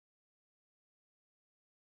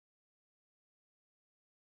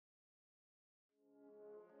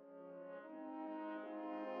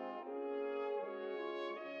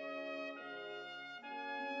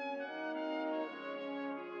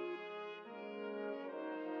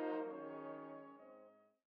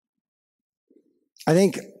I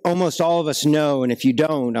think almost all of us know, and if you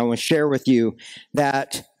don't, I want to share with you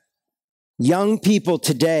that young people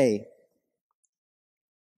today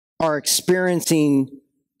are experiencing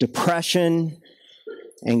depression,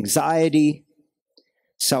 anxiety,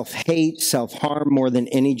 self-hate, self-harm more than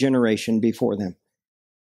any generation before them.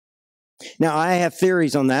 Now, I have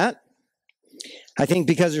theories on that. I think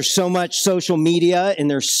because there's so much social media and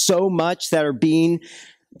there's so much that are being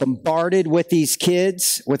bombarded with these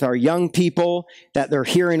kids, with our young people, that they're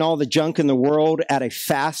hearing all the junk in the world at a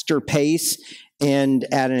faster pace and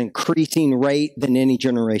at an increasing rate than any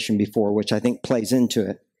generation before, which I think plays into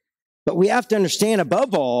it. But we have to understand,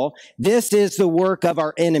 above all, this is the work of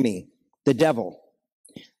our enemy, the devil.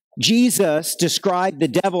 Jesus described the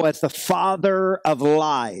devil as the father of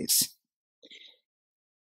lies.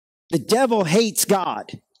 The devil hates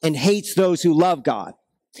God and hates those who love God.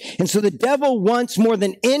 And so the devil wants more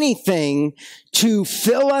than anything to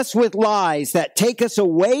fill us with lies that take us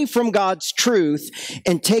away from God's truth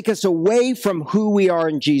and take us away from who we are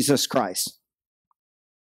in Jesus Christ.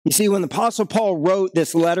 You see, when the Apostle Paul wrote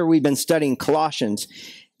this letter we've been studying, Colossians,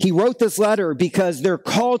 he wrote this letter because their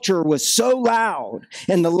culture was so loud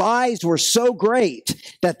and the lies were so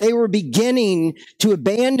great that they were beginning to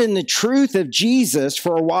abandon the truth of Jesus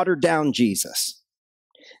for a watered-down Jesus.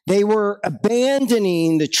 They were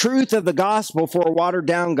abandoning the truth of the gospel for a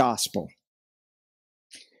watered-down gospel.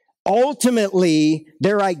 Ultimately,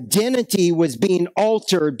 their identity was being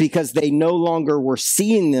altered because they no longer were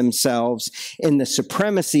seeing themselves in the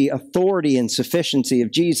supremacy, authority, and sufficiency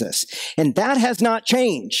of Jesus. And that has not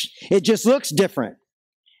changed. It just looks different.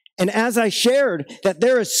 And as I shared, that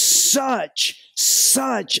there is such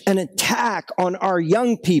an attack on our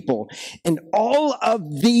young people, and all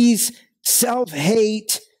of these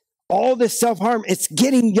self-hate, all this self-harm, it's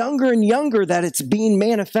getting younger and younger that it's being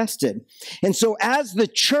manifested. And so as the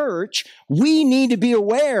church, we need to be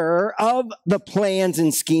aware of the plans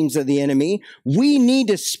and schemes of the enemy. We need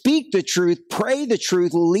to speak the truth, pray the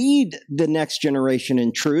truth, lead the next generation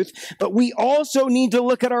in truth. But we also need to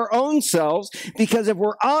look at our own selves, because if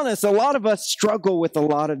we're honest, a lot of us struggle with a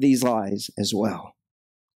lot of these lies as well.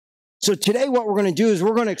 So today what we're going to do is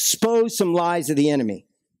we're going to expose some lies of the enemy.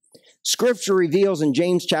 Scripture reveals in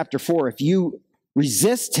James chapter 4, if you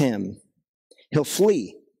resist him, he'll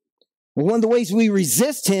flee. Well, one of the ways we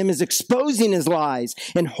resist him is exposing his lies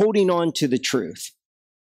and holding on to the truth.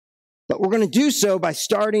 But we're going to do so by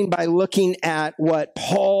starting by looking at what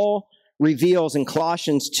Paul reveals in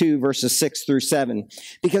Colossians 2, verses 6 through 7.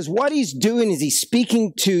 Because what he's doing is he's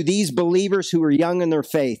speaking to these believers who are young in their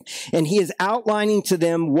faith, and he is outlining to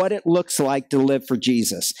them what it looks like to live for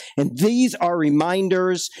Jesus. And these are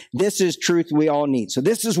reminders. This is truth we all need. So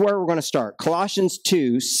this is where we're going to start. Colossians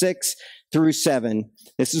 2, 6 through 7.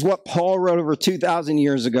 This is what Paul wrote over 2,000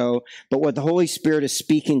 years ago, but what the Holy Spirit is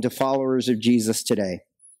speaking to followers of Jesus today.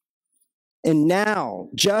 And now,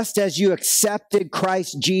 just as you accepted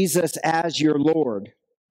Christ Jesus as your Lord,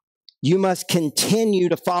 you must continue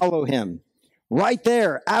to follow him. Right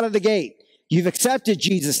there, out of the gate. You've accepted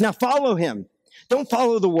Jesus. Now follow him. Don't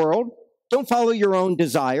follow the world. Don't follow your own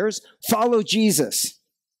desires. Follow Jesus.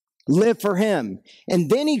 Live for him. And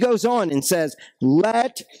then he goes on and says,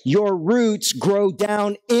 let your roots grow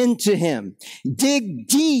down into him. Dig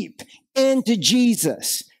deep into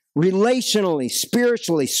Jesus. Relationally,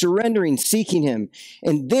 spiritually, surrendering, seeking him.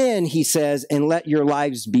 And then he says, and let your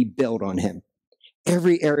lives be built on him.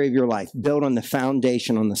 Every area of your life, built on the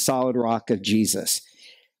foundation, on the solid rock of Jesus.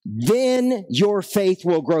 Then your faith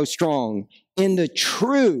will grow strong in the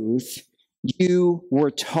truth you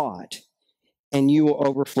were taught, and you will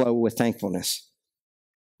overflow with thankfulness.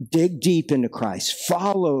 Dig deep into Christ.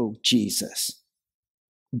 Follow Jesus.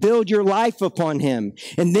 Build your life upon him,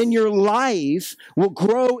 and then your life will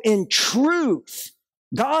grow in truth,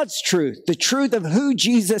 God's truth, the truth of who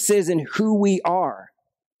Jesus is and who we are.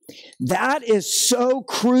 That is so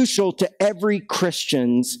crucial to every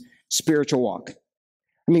Christian's spiritual walk.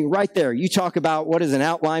 I mean, right there, you talk about what is an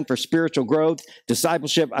outline for spiritual growth,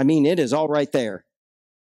 discipleship. I mean, it is all right there.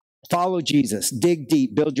 Follow Jesus, dig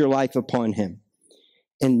deep, build your life upon him,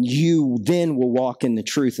 and you then will walk in the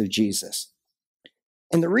truth of Jesus.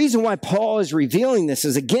 And the reason why Paul is revealing this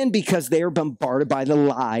is, again, because they are bombarded by the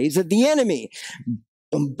lies of the enemy,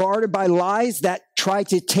 bombarded by lies that try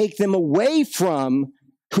to take them away from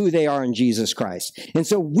who they are in Jesus Christ. And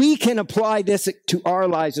so we can apply this to our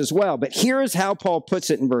lives as well. But here is how Paul puts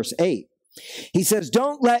it in verse 8. He says,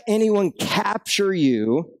 don't let anyone capture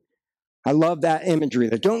you. I love that imagery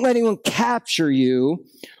there. Don't let anyone capture you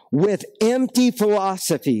with empty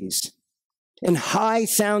philosophies and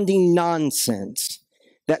high-sounding nonsense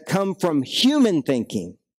that come from human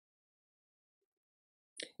thinking.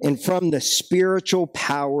 and from the spiritual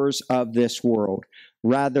powers of this world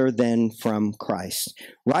rather than from Christ.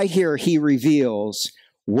 Right here, he reveals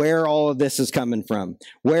where all of this is coming from,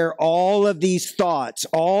 where all of these thoughts,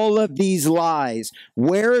 all of these lies,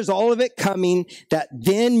 where is all of it coming that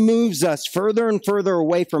then moves us further and further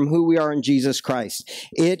away from who we are in Jesus Christ?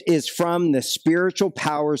 It is from the spiritual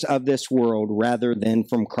powers of this world rather than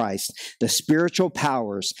from Christ. The spiritual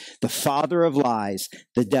powers, the father of lies,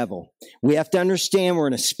 the devil. We have to understand we're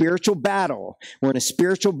in a spiritual battle. We're in a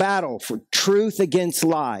spiritual battle for truth against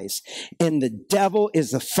lies. And the devil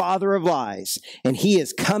is the father of lies. And he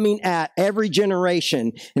is coming at every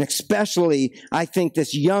generation, and especially, I think,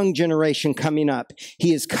 this young generation coming up.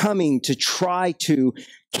 He is coming to try to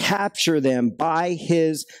capture them by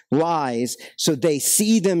his lies so they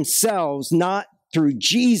see themselves not through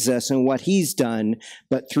Jesus and what he's done,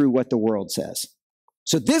 but through what the world says.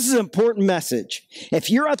 So this is an important message. If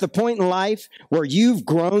you're at the point in life where you've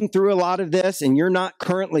grown through a lot of this and you're not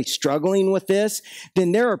currently struggling with this,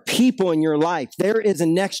 then there are people in your life. There is a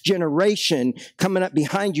next generation coming up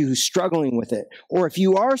behind you who's struggling with it. Or if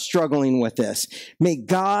you are struggling with this, may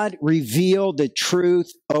God reveal the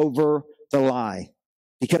truth over the lie.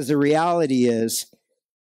 Because the reality is,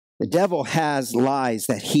 the devil has lies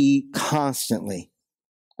that he constantly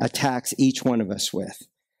attacks each one of us with.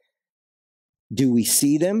 Do we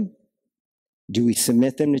see them? Do we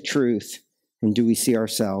submit them to truth? And do we see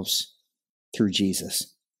ourselves through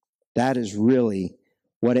Jesus? That is really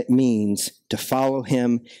what it means to follow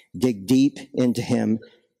him, dig deep into him,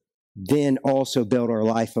 then also build our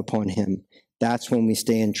life upon him. That's when we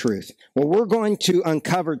stay in truth. Well, we're going to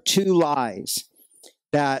uncover two lies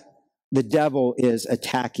that the devil is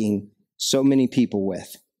attacking so many people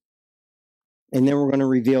with. And then we're going to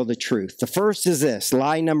reveal the truth. The first is this,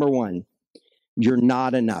 lie number one. You're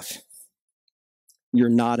not enough. You're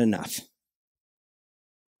not enough.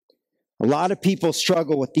 A lot of people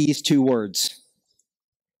struggle with these two words.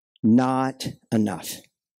 Not enough.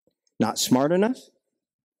 Not smart enough.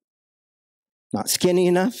 Not skinny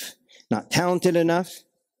enough. Not talented enough.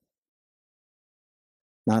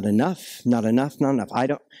 Not enough. Not enough. Not enough. I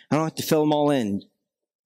don't have to fill them all in.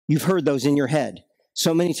 You've heard those in your head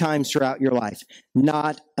so many times throughout your life.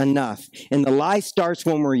 Not enough. And the lie starts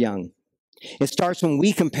when we're young. It starts when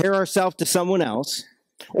we compare ourselves to someone else,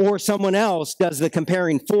 or someone else does the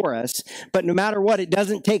comparing for us. But no matter what, it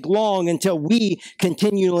doesn't take long until we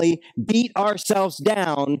continually beat ourselves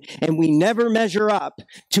down and we never measure up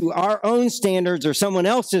to our own standards or someone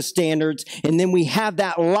else's standards. And then we have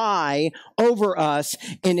that lie over us,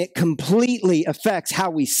 and it completely affects how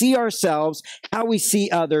we see ourselves, how we see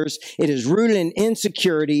others. It is rooted in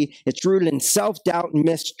insecurity. It's rooted in self-doubt and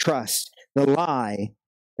mistrust. The lie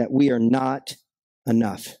that we are not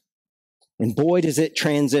enough. And boy, does it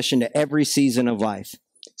transition to every season of life.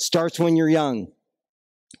 It starts when you're young,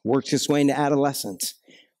 works its way into adolescence,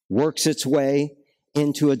 works its way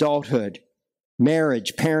into adulthood,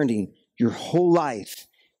 marriage, parenting, your whole life.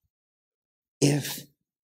 If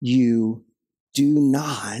you do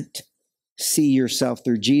not see yourself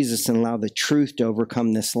through Jesus and allow the truth to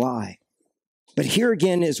overcome this lie. But here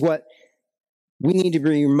again is what we need to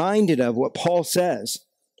be reminded of, what Paul says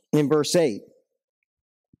in verse 8.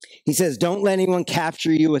 He says, don't let anyone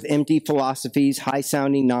capture you with empty philosophies,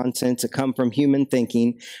 high-sounding nonsense that come from human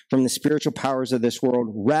thinking, from the spiritual powers of this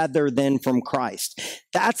world, rather than from Christ.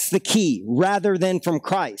 That's the key, rather than from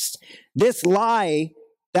Christ. This lie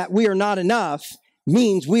that we are not enough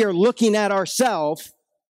means we are looking at ourselves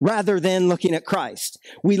rather than looking at Christ.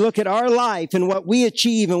 We look at our life and what we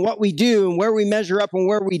achieve and what we do and where we measure up and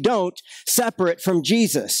where we don't, separate from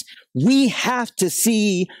Jesus. We have to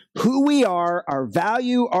see who we are, our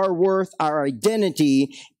value, our worth, our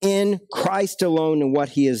identity in Christ alone and what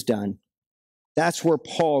he has done. That's where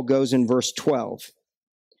Paul goes in verse 12.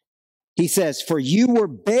 He says, for you were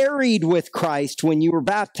buried with Christ when you were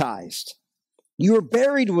baptized. You were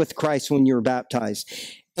buried with Christ when you were baptized.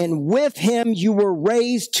 And with him you were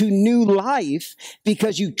raised to new life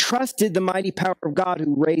because you trusted the mighty power of God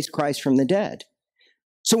who raised Christ from the dead.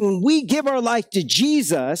 So when we give our life to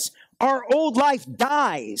Jesus, our old life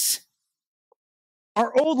dies.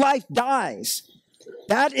 Our old life dies.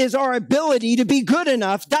 That is our ability to be good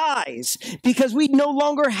enough dies because we no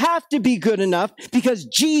longer have to be good enough because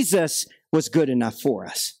Jesus was good enough for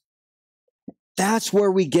us. That's where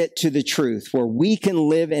we get to the truth, where we can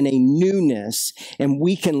live in a newness and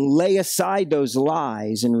we can lay aside those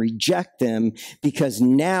lies and reject them because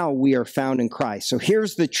now we are found in Christ. So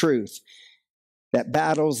here's the truth that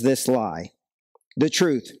battles this lie. The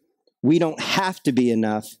truth, we don't have to be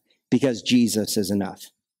enough because Jesus is enough.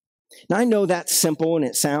 Now I know that's simple and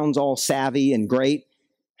it sounds all savvy and great.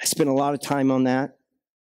 I spent a lot of time on that.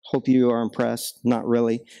 Hope you are impressed. Not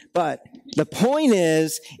really. But the point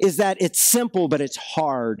is that it's simple, but it's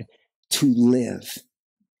hard to live.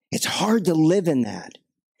 It's hard to live in that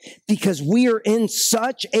because we are in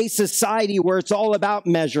such a society where it's all about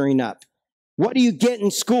measuring up. What do you get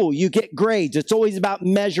in school? You get grades. It's always about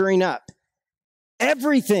measuring up.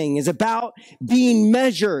 Everything is about being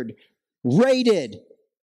measured, rated.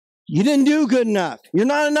 You didn't do good enough. You're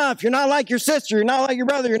not enough. You're not like your sister. You're not like your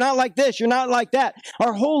brother. You're not like this. You're not like that.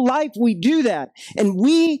 Our whole life we do that. And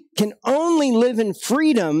we can only live in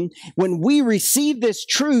freedom when we receive this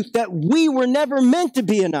truth that we were never meant to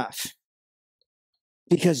be enough.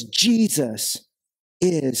 Because Jesus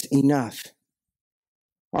is enough.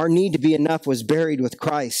 Our need to be enough was buried with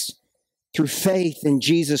Christ. Through faith in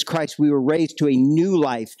Jesus Christ, we were raised to a new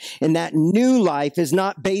life. And that new life is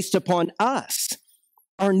not based upon us.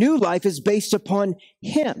 Our new life is based upon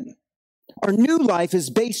Him. Our new life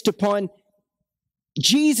is based upon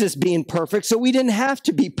Jesus being perfect, so we didn't have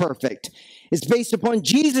to be perfect. It's based upon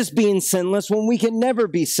Jesus being sinless when we can never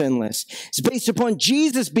be sinless. It's based upon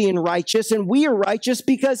Jesus being righteous, and we are righteous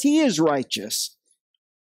because He is righteous.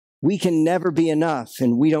 We can never be enough,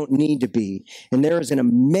 and we don't need to be. And there is an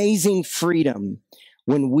amazing freedom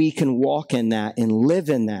when we can walk in that and live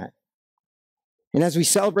in that. And as we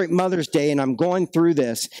celebrate Mother's Day, and I'm going through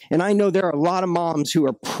this, and I know there are a lot of moms who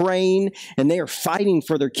are praying and they are fighting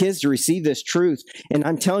for their kids to receive this truth. And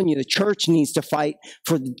I'm telling you, the church needs to fight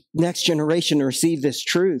for the next generation to receive this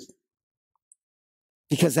truth.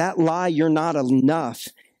 Because that lie, you're not enough,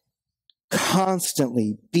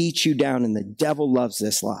 constantly beats you down, and the devil loves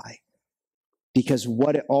this lie. Because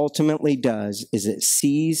what it ultimately does is it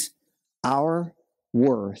sees our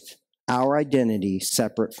worth, our identity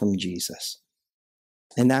separate from Jesus.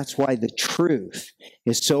 And that's why the truth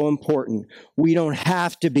is so important. We don't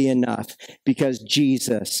have to be enough because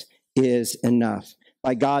Jesus is enough.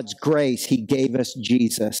 By God's grace, He gave us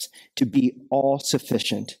Jesus to be all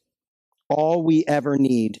sufficient. All we ever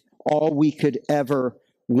need, all we could ever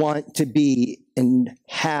want to be and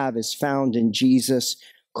have is found in Jesus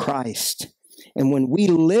Christ. And when we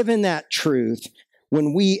live in that truth,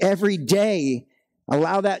 when we every day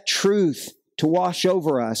allow that truth to wash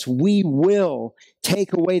over us, we will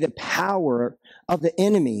take away the power of the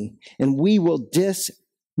enemy and we will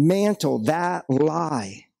dismantle that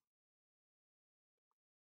lie.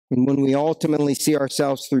 And when we ultimately see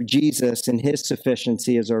ourselves through Jesus and His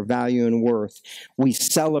sufficiency as our value and worth, we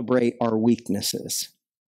celebrate our weaknesses.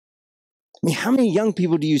 I mean, how many young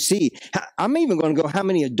people do you see? I'm even going to go, how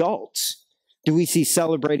many adults do we see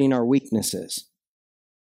celebrating our weaknesses?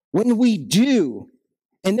 When we do,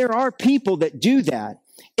 and there are people that do that,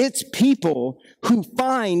 it's people who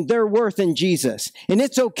find their worth in Jesus. And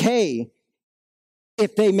it's okay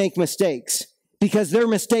if they make mistakes because their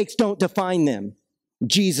mistakes don't define them.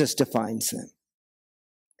 Jesus defines them.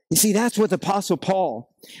 You see, that's what the Apostle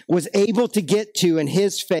Paul was able to get to in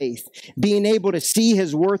his faith, being able to see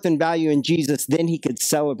his worth and value in Jesus. Then he could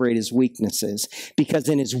celebrate his weaknesses because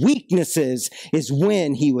in his weaknesses is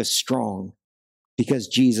when he was strong. Because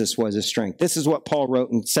Jesus was his strength. This is what Paul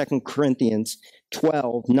wrote in 2 Corinthians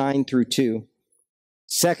 12, 9 through 2.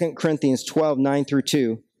 2 Corinthians 12, 9 through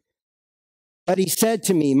 2. But he said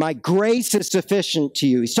to me, my grace is sufficient to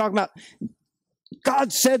you. He's talking about,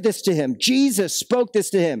 God said this to him. Jesus spoke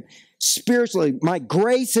this to him. Spiritually, my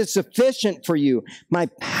grace is sufficient for you. My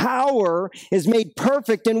power is made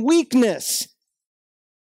perfect in weakness.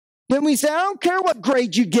 Then we say, I don't care what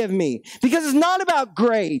grade you give me. Because it's not about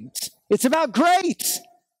grades. It's about grace.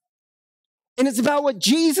 And it's about what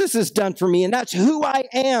Jesus has done for me. And that's who I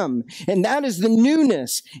am. And that is the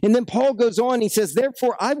newness. And then Paul goes on. He says,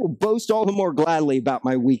 therefore, I will boast all the more gladly about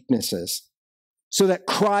my weaknesses so that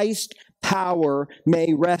Christ's power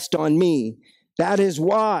may rest on me. That is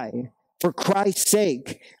why, for Christ's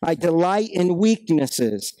sake, I delight in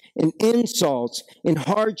weaknesses, in insults, in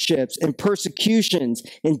hardships, in persecutions,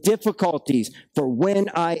 in difficulties. For when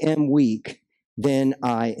I am weak, then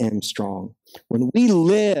I am strong. When we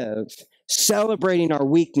live celebrating our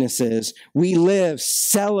weaknesses, we live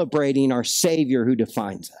celebrating our Savior who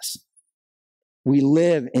defines us. We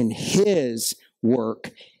live in His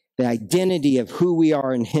work, the identity of who we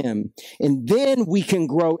are in Him. And then we can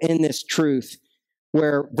grow in this truth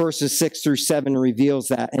where verses 6 through 7 reveals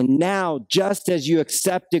that. And now, just as you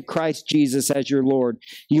accepted Christ Jesus as your Lord,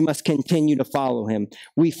 you must continue to follow Him.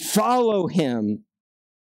 We follow Him,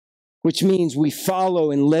 which means we follow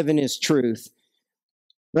and live in His truth.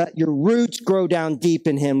 Let your roots grow down deep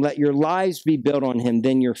in Him. Let your lives be built on Him.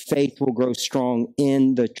 Then your faith will grow strong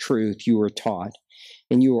in the truth you were taught,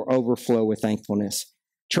 and you will overflow with thankfulness.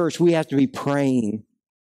 Church, we have to be praying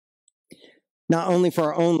not only for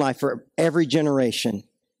our own life, for every generation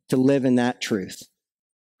to live in that truth.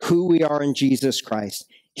 Who we are in Jesus Christ,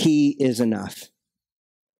 He is enough.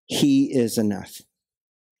 He is enough.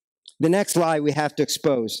 The next lie we have to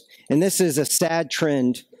expose, and this is a sad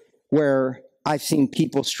trend where I've seen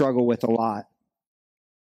people struggle with a lot.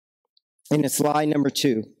 And it's lie number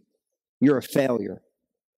 2. You're a failure.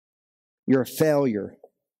 You're a failure.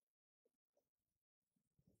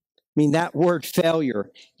 I mean, that word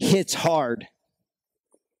failure hits hard.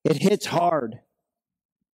 It hits hard.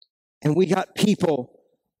 And we got people,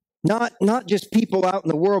 not just people out in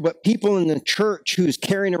the world, but people in the church who's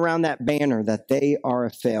carrying around that banner that they are a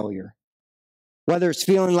failure. Whether it's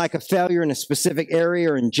feeling like a failure in a specific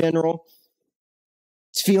area or in general,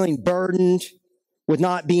 it's feeling burdened with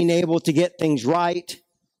not being able to get things right,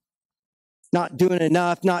 not doing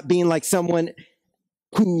enough, not being like someone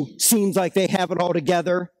who seems like they have it all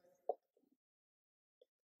together.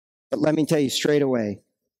 But let me tell you straight away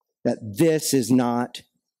that this is not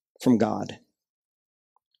from God.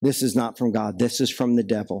 This is not from God. This is from the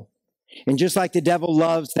devil. And just like the devil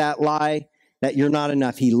loves that lie that you're not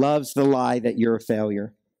enough, he loves the lie that you're a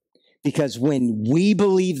failure. Because when we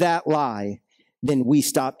believe that lie, then we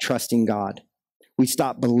stop trusting God. We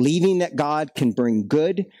stop believing that God can bring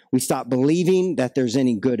good. We stop believing that there's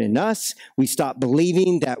any good in us. We stop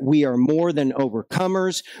believing that we are more than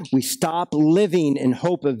overcomers. We stop living in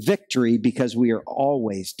hope of victory because we are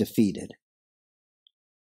always defeated.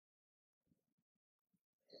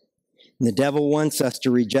 And the devil wants us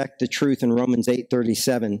to reject the truth in Romans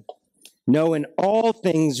 8:37. No, in all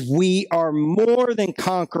things we are more than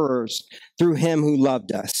conquerors through him who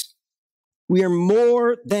loved us. We are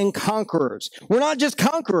more than conquerors. We're not just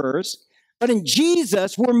conquerors, but in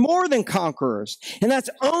Jesus, we're more than conquerors. And that's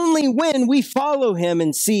only when we follow him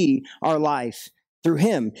and see our life through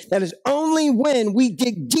him. That is only when we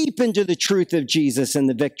dig deep into the truth of Jesus and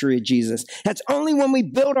the victory of Jesus. That's only when we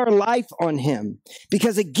build our life on him.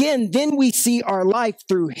 Because again, then we see our life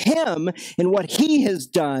through him and what he has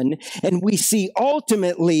done. And we see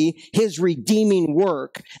ultimately his redeeming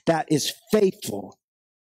work that is faithful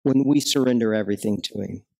when we surrender everything to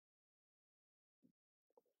him.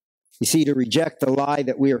 You see, to reject the lie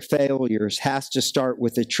that we are failures has to start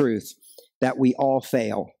with the truth that we all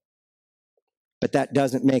fail. But that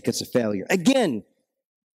doesn't make us a failure. Again,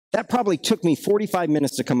 that probably took me 45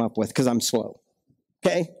 minutes to come up with because I'm slow.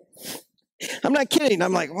 Okay? I'm not kidding.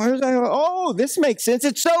 I'm like, where's that? Oh, this makes sense.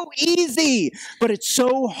 It's so easy, but it's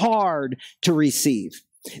so hard to receive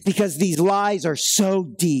because these lies are so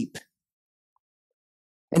deep.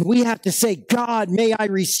 And we have to say, God, may I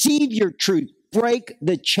receive your truth. Break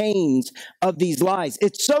the chains of these lies.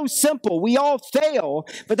 It's so simple. We all fail,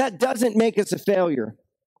 but that doesn't make us a failure.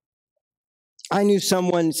 I knew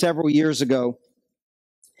someone several years ago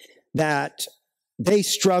that they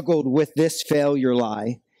struggled with this failure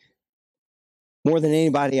lie more than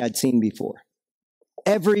anybody I'd seen before.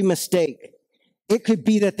 Every mistake, it could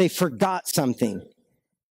be that they forgot something.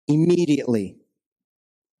 Immediately,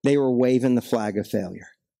 they were waving the flag of failure.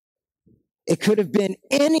 It could have been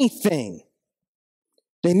anything.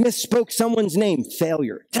 They misspoke someone's name,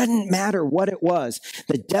 failure. Doesn't matter what it was.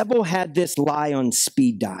 The devil had this lie on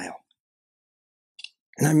speed dial.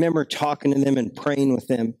 And I remember talking to them and praying with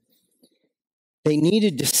them. They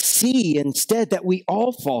needed to see instead that we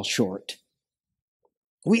all fall short.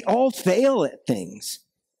 We all fail at things.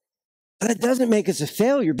 But that doesn't make us a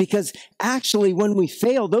failure because actually when we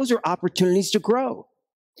fail, those are opportunities to grow.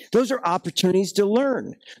 Those are opportunities to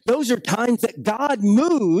learn. Those are times that God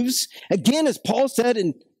moves. Again, as Paul said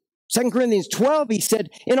in 2 Corinthians 12, he said,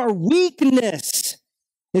 in our weakness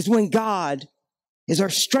is when God is our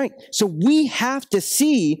strength. So we have to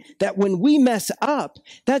see that when we mess up,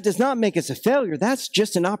 that does not make us a failure. That's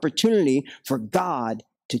just an opportunity for God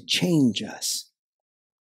to change us.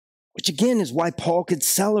 Which again is why Paul could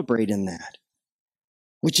celebrate in that.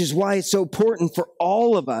 Which is why it's so important for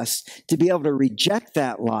all of us to be able to reject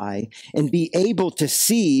that lie and be able to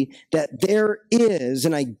see that there is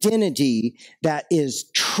an identity that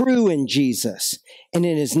is true in Jesus. And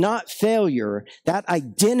it is not failure. That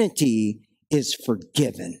identity is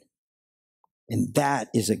forgiven. And that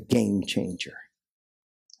is a game changer.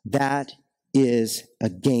 That is a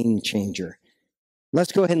game changer.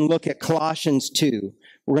 Let's go ahead and look at Colossians 2.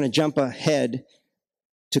 We're going to jump ahead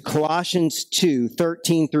to Colossians 2,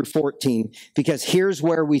 13 through 14, because here's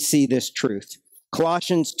where we see this truth.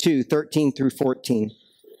 Colossians 2, 13 through 14.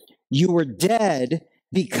 You were dead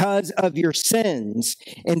because of your sins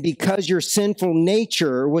and because your sinful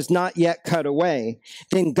nature was not yet cut away,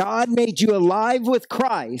 then God made you alive with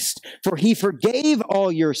Christ, for he forgave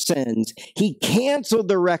all your sins. He canceled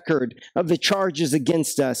the record of the charges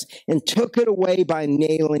against us and took it away by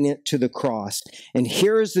nailing it to the cross. And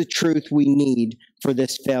here is the truth we need for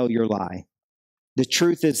this failure lie. The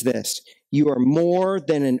truth is this: you are more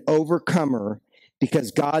than an overcomer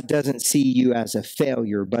because God doesn't see you as a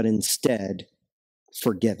failure, but instead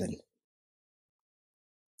forgiven,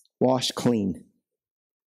 washed clean,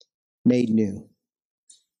 made new.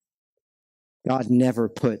 God never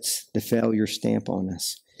puts the failure stamp on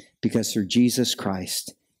us because through Jesus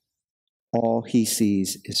Christ, all he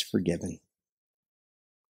sees is forgiven.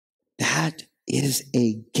 That is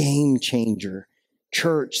a game changer.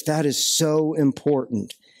 Church, that is so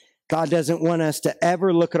important. God doesn't want us to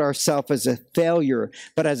ever look at ourselves as a failure,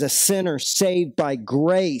 but as a sinner saved by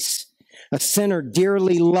grace. A sinner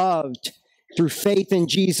dearly loved through faith in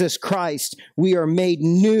Jesus Christ. We are made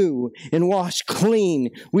new and washed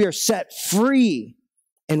clean. We are set free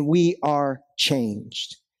and we are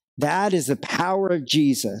changed. That is the power of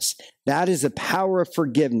Jesus. That is the power of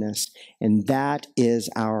forgiveness. And that is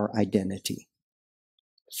our identity.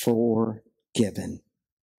 Forgiven.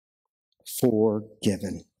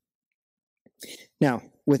 Forgiven. Now,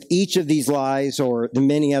 with each of these lies or the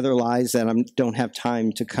many other lies that I don't have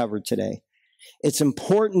time to cover today, it's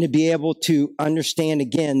important to be able to understand,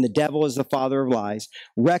 again, the devil is the father of lies,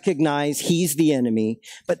 recognize he's the enemy,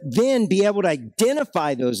 but then be able to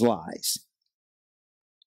identify those lies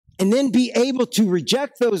and then be able to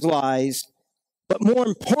reject those lies, but more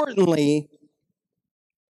importantly,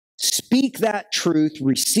 speak that truth,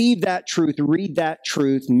 receive that truth, read that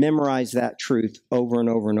truth, memorize that truth over and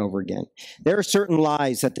over and over again. There are certain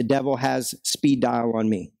lies that the devil has speed dial on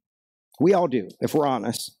me. We all do, if we're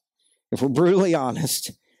honest. If we're brutally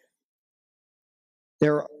honest,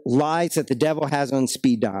 there are lies that the devil has on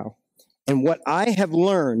speed dial. And what I have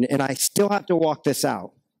learned, and I still have to walk this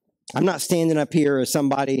out, I'm not standing up here as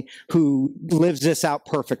somebody who lives this out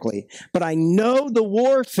perfectly, but I know the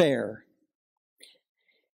warfare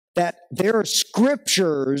that there are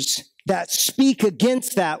scriptures that speak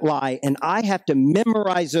against that lie, and I have to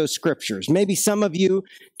memorize those scriptures. Maybe some of you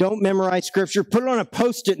don't memorize scripture. Put it on a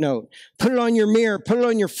Post-it note. Put it on your mirror. Put it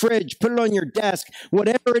on your fridge. Put it on your desk.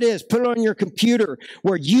 Whatever it is, put it on your computer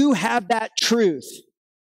where you have that truth,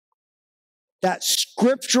 that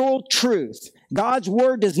scriptural truth. God's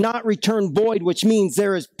word does not return void, which means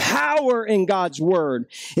there is power in God's word.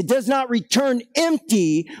 It does not return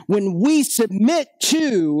empty when we submit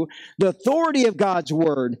to the authority of God's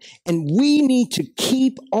word. And we need to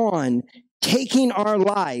keep on taking our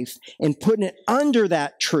life and putting it under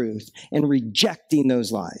that truth and rejecting those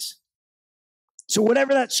lies. So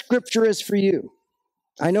whatever that scripture is for you,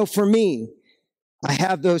 I know for me, I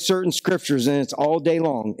have those certain scriptures and it's all day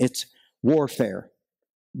long. It's warfare.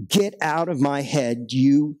 Get out of my head,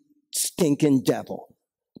 you stinking devil.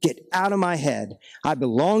 Get out of my head. I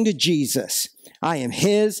belong to Jesus. I am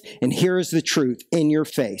his, and here is the truth in your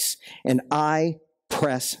face. And I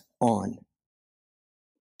press on.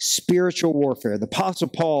 Spiritual warfare. The Apostle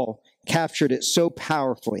Paul captured it so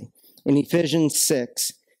powerfully in Ephesians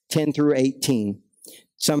 6, 10 through 18.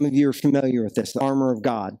 Some of you are familiar with this, the armor of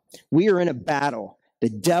God. We are in a battle. The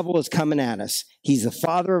devil is coming at us. He's the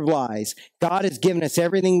father of lies. God has given us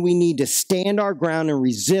everything we need to stand our ground and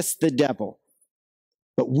resist the devil.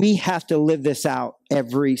 But we have to live this out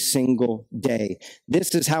every single day.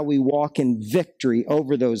 This is how we walk in victory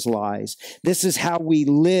over those lies. This is how we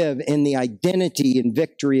live in the identity and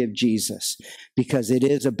victory of Jesus, because it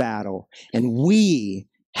is a battle. And we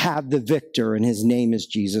have the victor, and his name is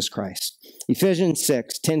Jesus Christ. Ephesians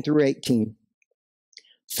 6, 10 through 18.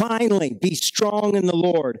 Finally, be strong in the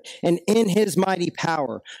Lord and in his mighty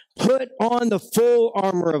power. Put on the full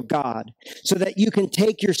armor of God so that you can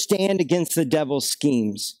take your stand against the devil's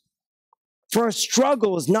schemes. For our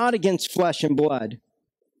struggle is not against flesh and blood,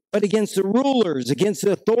 but against the rulers, against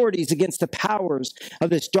the authorities, against the powers of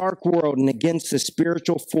this dark world, and against the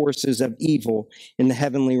spiritual forces of evil in the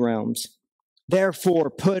heavenly realms. Therefore,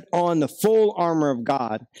 put on the full armor of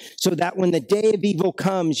God, so that when the day of evil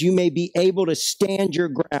comes, you may be able to stand your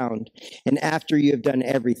ground, and after you have done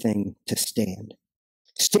everything, to stand.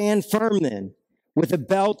 Stand firm then, with a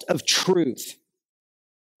belt of truth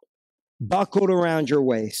buckled around your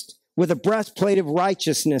waist, with a breastplate of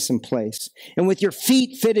righteousness in place, and with your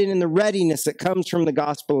feet fitted in the readiness that comes from the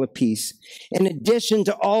gospel of peace. In addition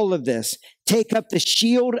to all of this, take up the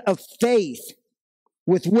shield of faith,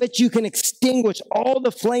 with which you can extinguish all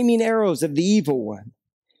the flaming arrows of the evil one.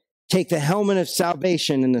 Take the helmet of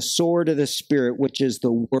salvation and the sword of the Spirit, which is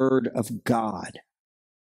the word of God.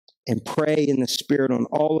 And pray in the Spirit on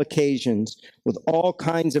all occasions with all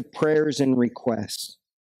kinds of prayers and requests.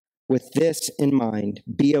 With this in mind,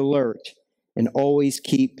 be alert and always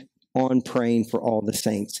keep on praying for all the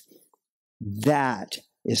saints. That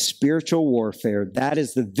is spiritual warfare. That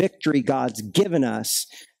is the victory God's given us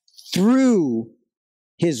through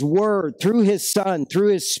His Word, through His Son, through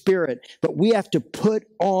His Spirit. But we have to put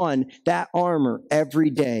on that armor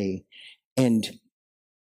every day and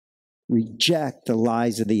reject the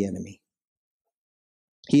lies of the enemy.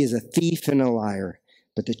 He is a thief and a liar,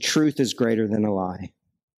 but the truth is greater than a lie.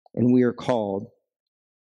 And we are called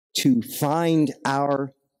to find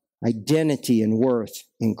our identity and worth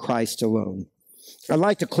in Christ alone. I'd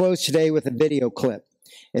like to close today with a video clip.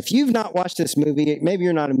 If you've not watched this movie, maybe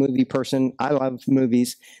you're not a movie person. I love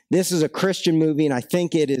movies. This is a Christian movie, and I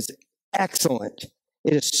think it is excellent.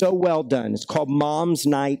 It is so well done. It's called Mom's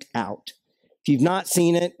Night Out. If you've not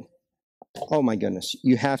seen it, oh my goodness,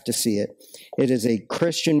 you have to see it. It is a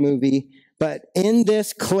Christian movie, but in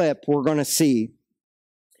this clip,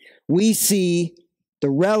 we see the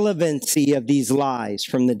relevancy of these lies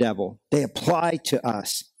from the devil. They apply to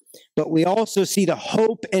us. But we also see the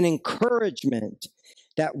hope and encouragement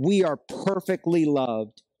that we are perfectly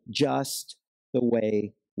loved just the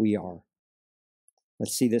way we are.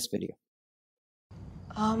 Let's see this video.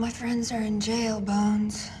 All my friends are in jail,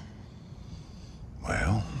 Bones.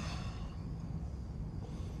 Well,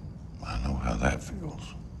 I know how that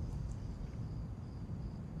feels.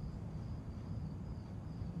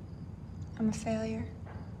 I'm a failure.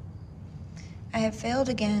 I have failed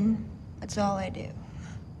again. That's all I do.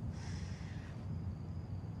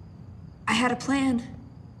 I had a plan.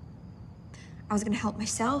 I was gonna help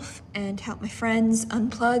myself and help my friends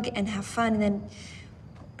unplug and have fun, and then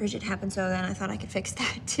Bridget happened, so then I thought I could fix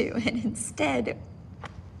that too, and instead...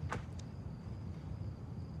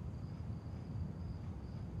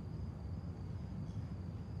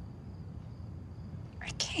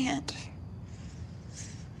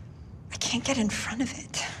 I can't get in front of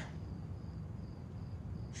it.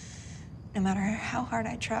 No matter how hard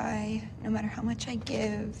I try, no matter how much I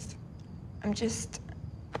give, I'm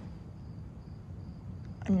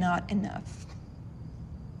not enough.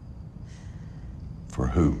 For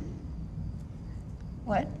who?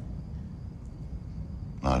 What?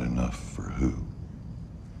 Not enough for who?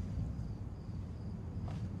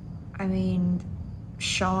 I mean,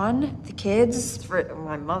 Sean, the kids, for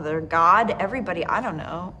my mother, God, everybody, I don't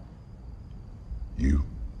know. You.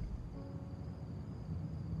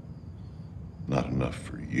 Not enough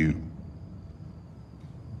for you.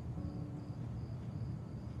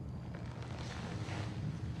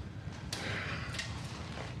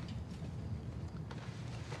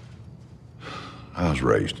 I was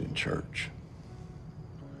raised in church.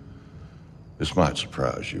 This might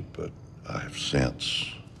surprise you, but I have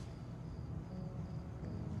since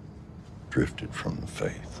drifted from the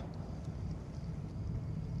faith.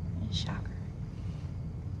 Shocker.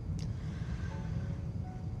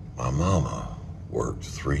 My mama worked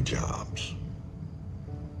 3 jobs.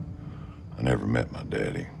 I never met my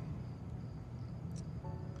daddy.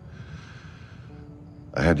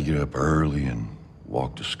 I had to get up early and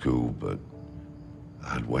walk to school, but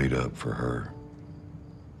I'd wait up for her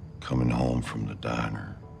coming home from the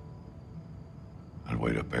diner. I'd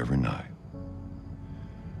wait up every night,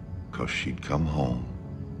 'cause she'd come home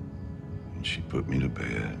and she'd put me to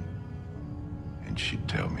bed and she'd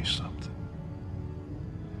tell me something.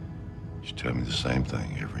 She'd tell me the same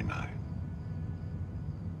thing every night.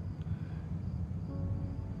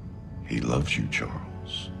 He loves you,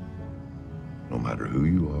 Charles. No matter who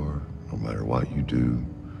you are, no matter what you do,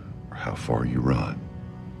 or how far you run,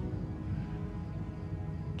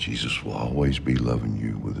 Jesus will always be loving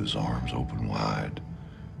you with his arms open wide,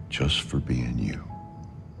 just for being you.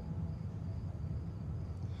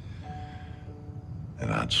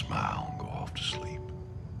 And I'd smile and go off to sleep.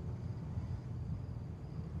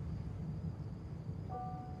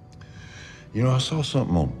 You know, I saw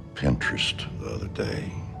something on Pinterest the other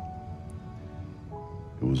day.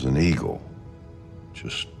 It was an eagle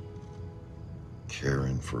just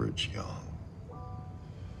caring for its young.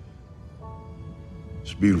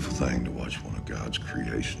 It's a beautiful thing to watch one of God's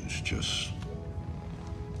creations just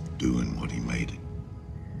doing what he made it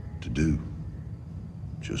to do.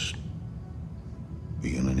 Just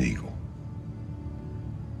being an eagle.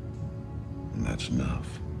 And that's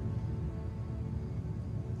enough.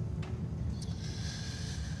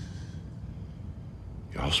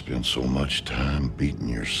 Y'all spend so much time beating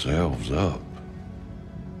yourselves up.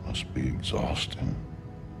 Must be exhausting.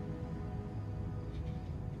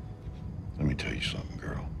 tell you something,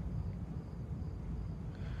 girl.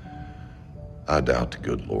 I doubt the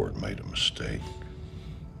good Lord made a mistake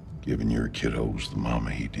giving your kiddos the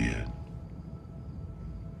mama he did.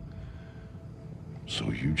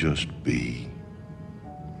 So you just be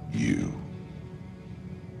you.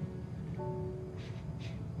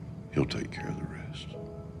 He'll take care of the rest.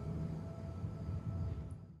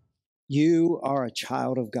 You are a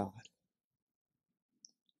child of God.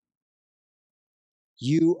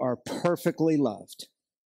 You are perfectly loved.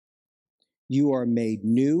 You are made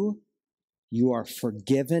new. You are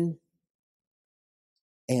forgiven.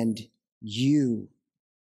 And you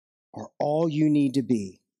are all you need to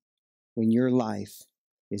be when your life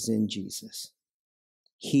is in Jesus.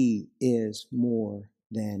 He is more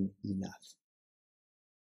than enough.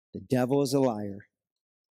 The devil is a liar.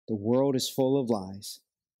 The world is full of lies.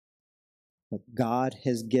 But God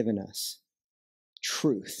has given us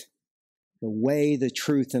truth, the way, the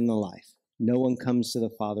truth, and the life. No one comes to the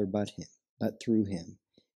Father but him, but through him.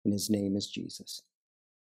 And his name is Jesus.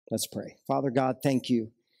 Let's pray. Father God, thank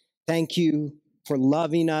you. Thank you for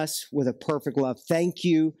loving us with a perfect love. Thank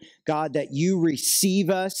you, God, that you receive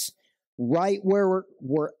us right where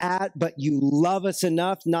we're at, but you love us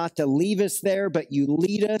enough not to leave us there, but you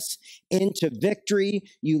lead us into victory.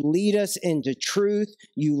 You lead us into truth.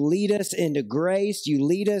 You lead us into grace. You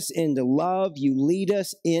lead us into love. You lead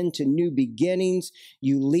us into new beginnings.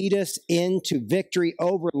 You lead us into victory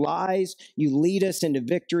over lies. You lead us into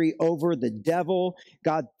victory over the devil.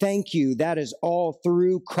 God, thank you. That is all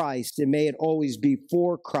through Christ, and may it always be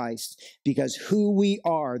for Christ, because who we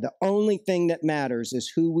are, the only thing that matters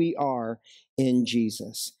is who we are in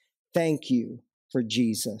Jesus. Thank you for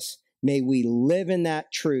Jesus. May we live in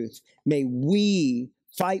that truth. May we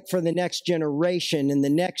fight for the next generation and the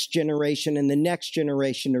next generation and the next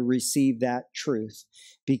generation to receive that truth,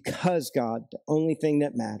 because, God, the only thing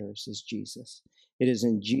that matters is Jesus. It is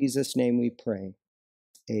in Jesus' name we pray.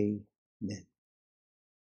 Amen.